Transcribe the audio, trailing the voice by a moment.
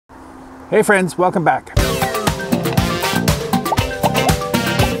Hey friends, welcome back.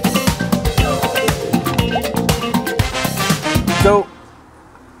 So,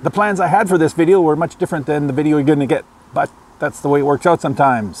 the plans I had for this video were much different than the video you're going to get, but that's the way it works out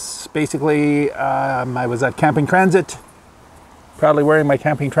sometimes. Basically, I was at Camping Transit, proudly wearing my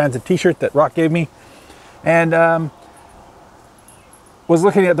Camping Transit t-shirt that Rock gave me, and was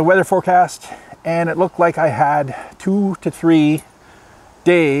looking at the weather forecast, and it looked like I had 2 to 3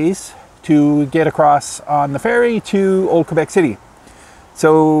 days to get across on the ferry to Old Quebec City.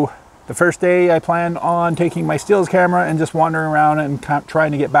 So the first day I planned on taking my stills camera and just wandering around and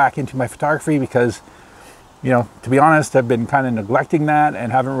trying to get back into my photography because, you know, to be honest, I've been kind of neglecting that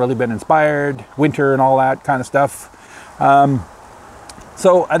and haven't really been inspired, winter and all that kind of stuff.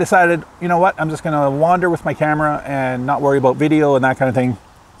 So I decided, you know what, I'm just going to wander with my camera and not worry about video and that kind of thing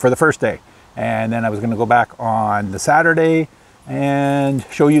for the first day. And then I was going to go back on the Saturday and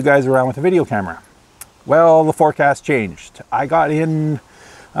show you guys around with the video camera. Well, the forecast changed. I got in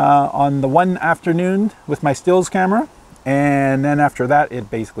on the one afternoon with my stills camera, and then after that it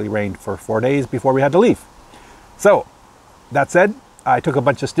basically rained for 4 days before we had to leave. So that said, I took a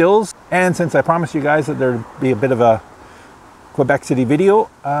bunch of stills, and since I promised you guys that there'd be a bit of a Quebec City video,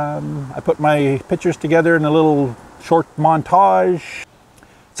 I put my pictures together in a little short montage.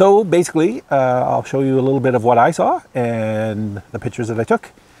 So basically, I'll show you a little bit of what I saw and the pictures that I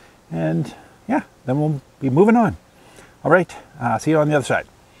took. And yeah, then we'll be moving on. All right, see you on the other side.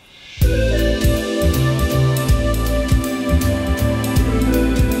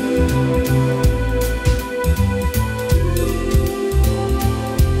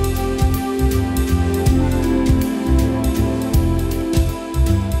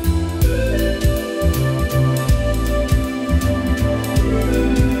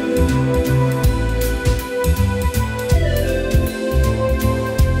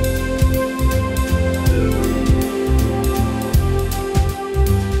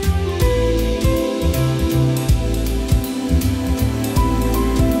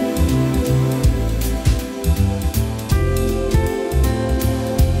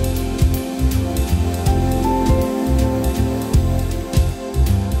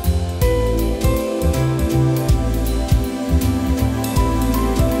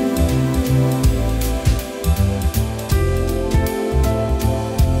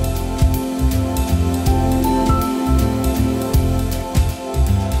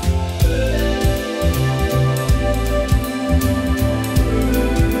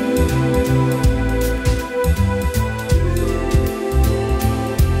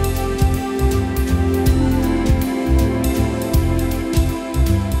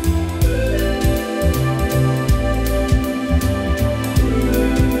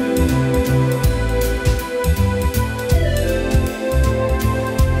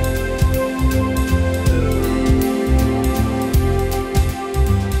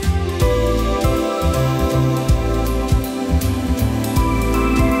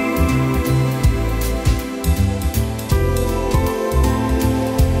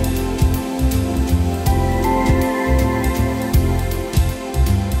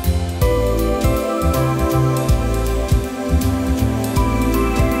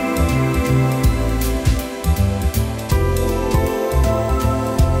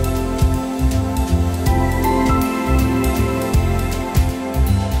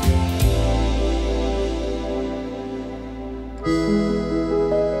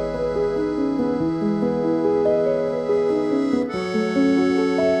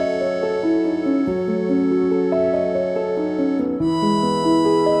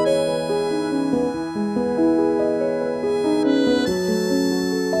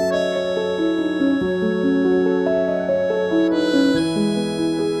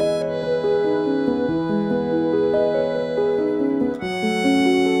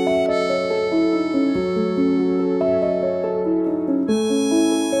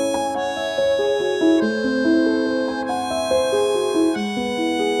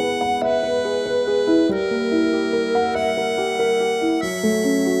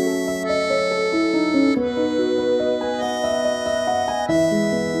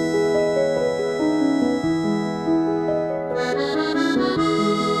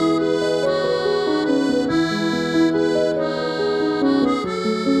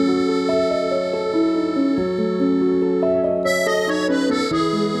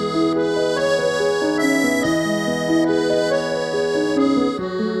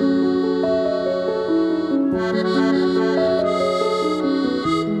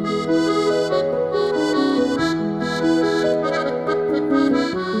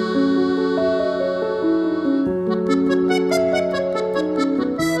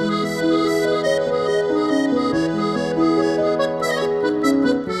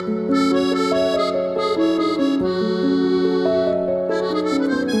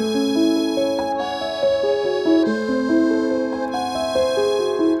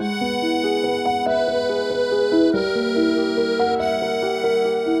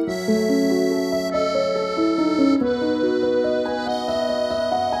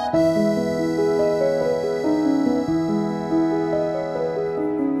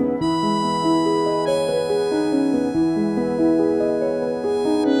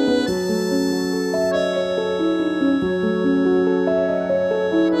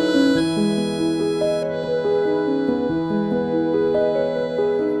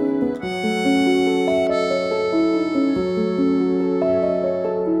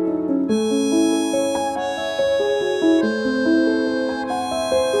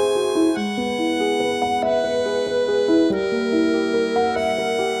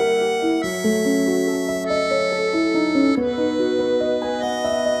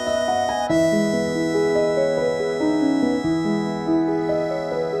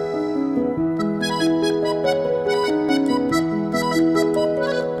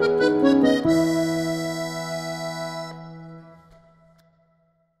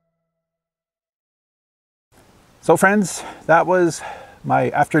 So friends, that was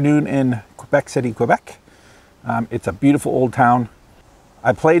my afternoon in Quebec City, Quebec. It's a beautiful old town.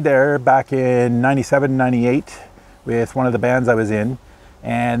 I played there back in 97, 98 with one of the bands I was in.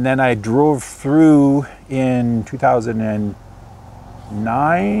 And then I drove through in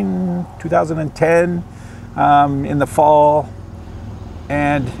 2009, 2010, in the fall.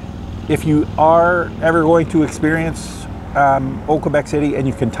 And if you are ever going to experience old Quebec City and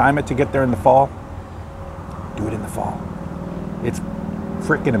you can time it to get there in the fall, do it in the fall. It's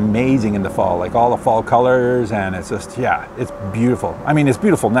freaking amazing in the fall, like all the fall colors, and it's just, yeah, it's beautiful. I mean, it's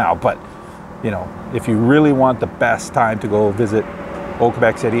beautiful now, but you know, if you really want the best time to go visit old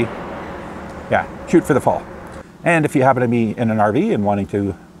Quebec City, yeah, shoot for the fall. And if you happen to be in an RV and wanting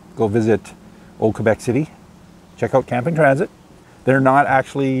to go visit old Quebec City, check out Camping Transit. They're not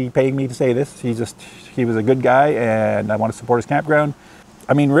actually paying me to say this. He was a good guy and I want to support his campground.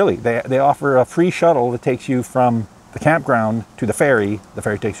 I mean, really, they offer a free shuttle that takes you from the campground to the ferry. The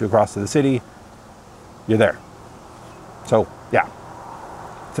ferry takes you across to the city. You're there. So yeah,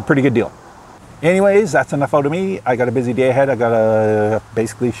 it's a pretty good deal. Anyways, that's enough out of me. I got a busy day ahead. I gotta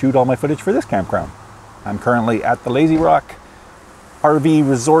basically shoot all my footage for this campground. I'm currently at the Lazy Rock RV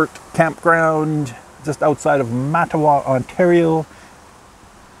Resort Campground just outside of Mattawa, Ontario.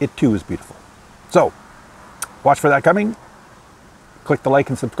 It too is beautiful. So watch for that coming. Click the like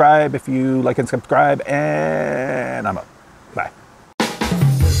and subscribe if you like and subscribe, and I'm out. Bye.